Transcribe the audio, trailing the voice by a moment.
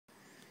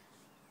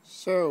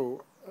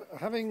So,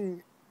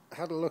 having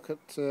had a look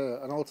at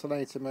an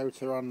alternator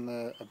motor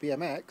on a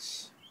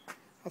BMX,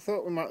 I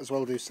thought we might as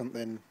well do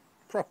something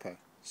proper.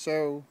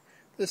 So,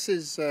 this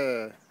is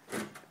a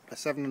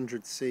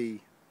 700C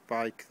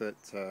bike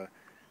that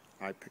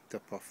I picked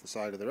up off the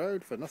side of the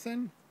road for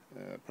nothing,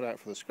 put out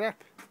for the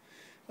scrap,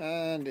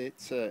 and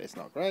it's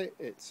not great,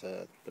 it's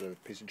a bit of a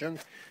piece of junk,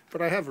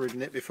 but I have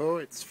ridden it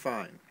before, it's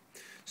fine.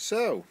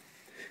 So,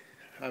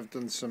 I've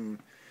done some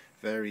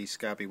very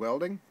scabby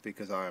welding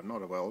because I am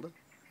not a welder,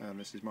 and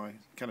this is my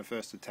kind of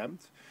first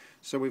attempt.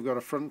 So we've got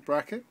a front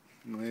bracket,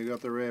 and we've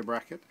got the rear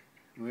bracket,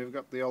 and we've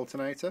got the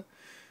alternator.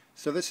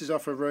 So this is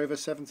off a Rover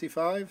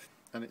 75,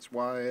 and it's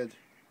wired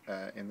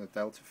in the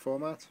Delta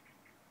format.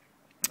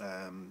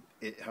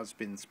 It has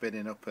been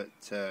spinning up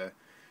at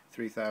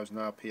 3000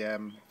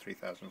 RPM,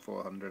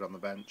 3400 on the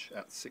bench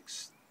at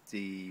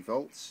 60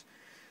 volts.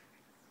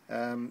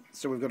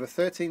 So we've got a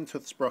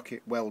 13-tooth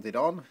sprocket welded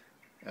on.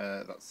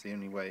 That's the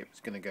only way it was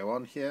going to go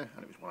on here,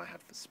 and it was one I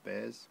had for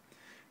spares.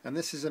 And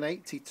this is an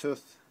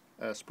 80-tooth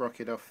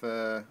sprocket off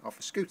a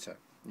scooter.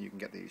 You can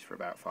get these for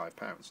about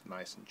 £5,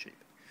 nice and cheap.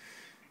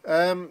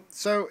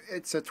 So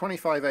it's a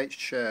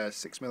 25H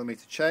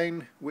 6mm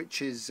chain,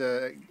 which is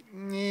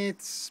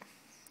it's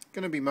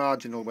going to be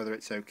marginal whether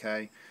it's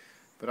okay,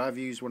 but I've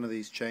used one of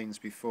these chains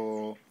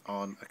before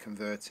on a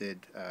converted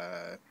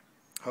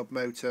hub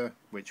motor,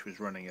 which was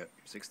running at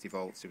 60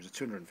 volts. It was a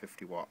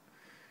 250 watt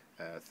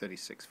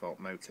 36 volt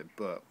motor,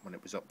 but when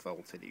it was up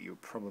volted you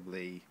would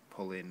probably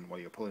pull in, well,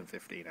 you're pulling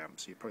 15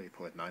 amps, so you're probably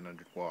pulling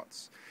 900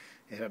 watts.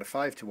 It had a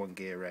 5:1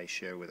 gear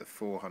ratio with a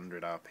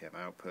 400 RPM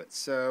output,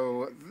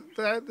 so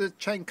the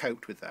chain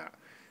coped with that,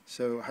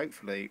 so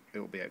hopefully it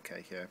will be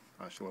okay here.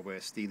 I shall wear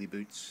steely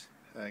boots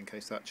in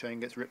case that chain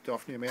gets ripped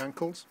off near my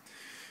ankles.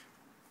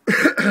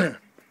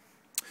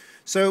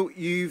 So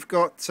you've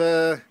got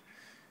a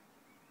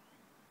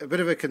bit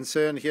of a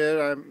concern here,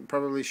 I'm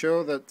probably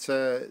sure that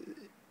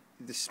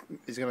this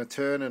is going to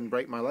turn and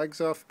break my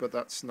legs off, but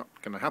that's not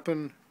going to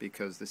happen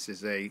because this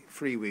is a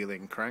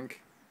freewheeling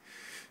crank.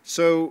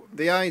 So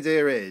the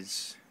idea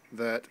is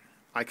that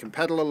I can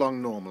pedal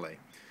along normally.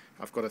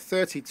 I've got a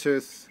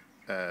 30-tooth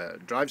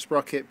drive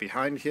sprocket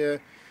behind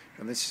here,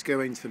 and this is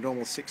going to the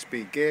normal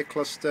 6-speed gear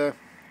cluster,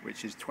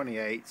 which is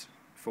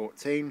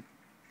 2814.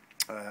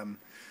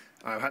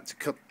 I've had to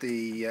cut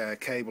the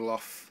cable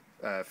off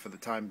for the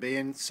time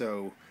being,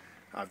 so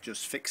I've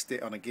just fixed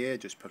it on a gear,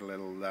 just put a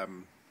little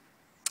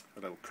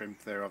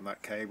crimp there on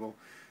that cable.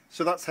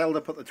 So that's held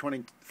up at the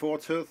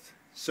 24-tooth.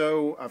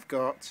 So I've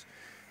got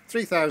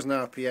 3000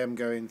 RPM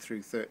going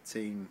through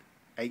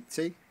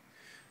 1380.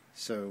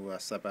 So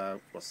that's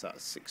about, what's that,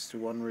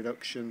 6:1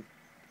 reduction,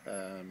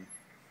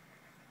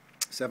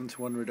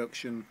 7:1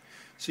 reduction.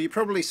 So you're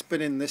probably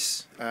spinning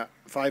this at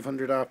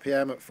 500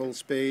 RPM at full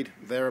speed,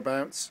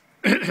 thereabouts.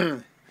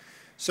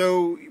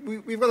 So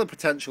we've got the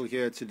potential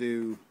here to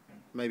do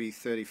maybe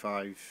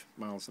 35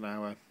 miles an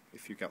hour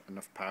if you've got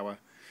enough power.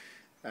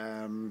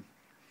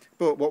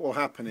 But what will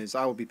happen is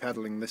I will be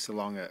pedaling this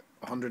along at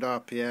 100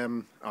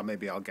 RPM, or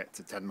maybe I'll get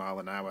to 10 mile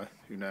an hour,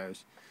 who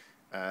knows.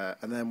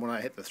 And then when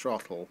I hit the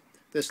throttle,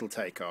 this will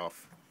take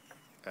off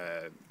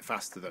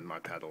faster than my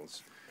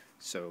pedals.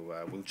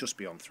 So we'll just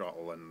be on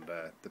throttle, and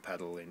the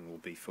pedaling will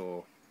be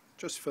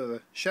just for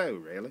the show,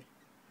 really.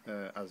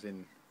 As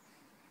in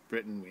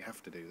Britain, we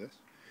have to do this.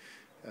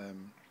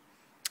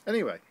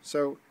 Anyway,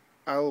 so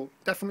I'll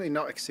definitely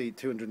not exceed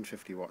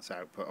 250 watts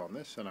output on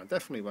this, and I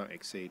definitely won't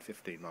exceed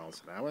 15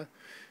 miles an hour,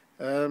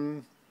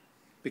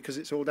 because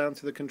it's all down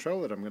to the control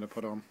that I'm going to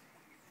put on.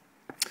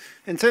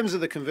 In terms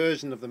of the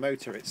conversion of the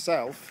motor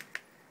itself,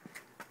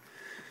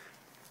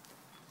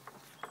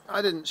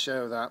 I didn't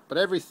show that, but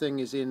everything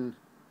is in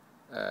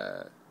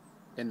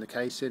the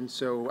casing.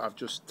 So I've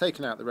just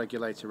taken out the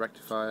regulator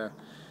rectifier,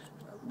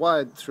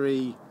 wired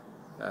 3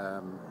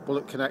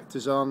 bullet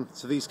connectors on.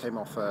 So these came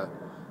off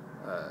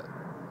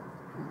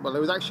well, it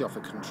was actually off a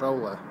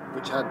controller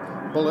which had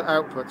bullet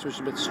outputs, which is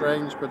a bit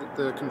strange, but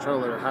the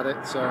controller had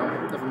it, so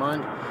never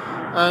mind.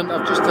 And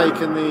I've just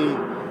taken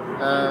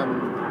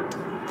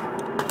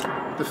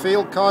the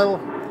field coil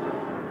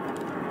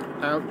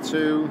out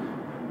to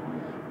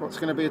what's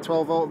going to be a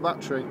 12 volt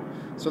battery.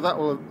 So that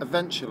will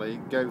eventually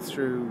go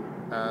through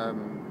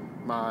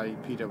my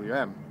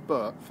PWM,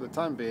 but for the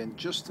time being,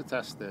 just to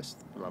test this,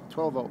 we'll have a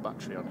 12 volt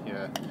battery on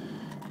here.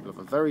 We'll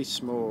have a very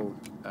small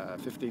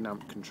 15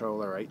 amp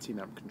controller or 18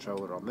 amp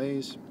controller on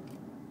these,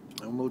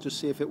 and we'll just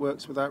see if it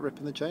works without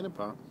ripping the chain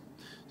apart.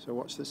 So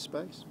watch this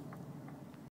space.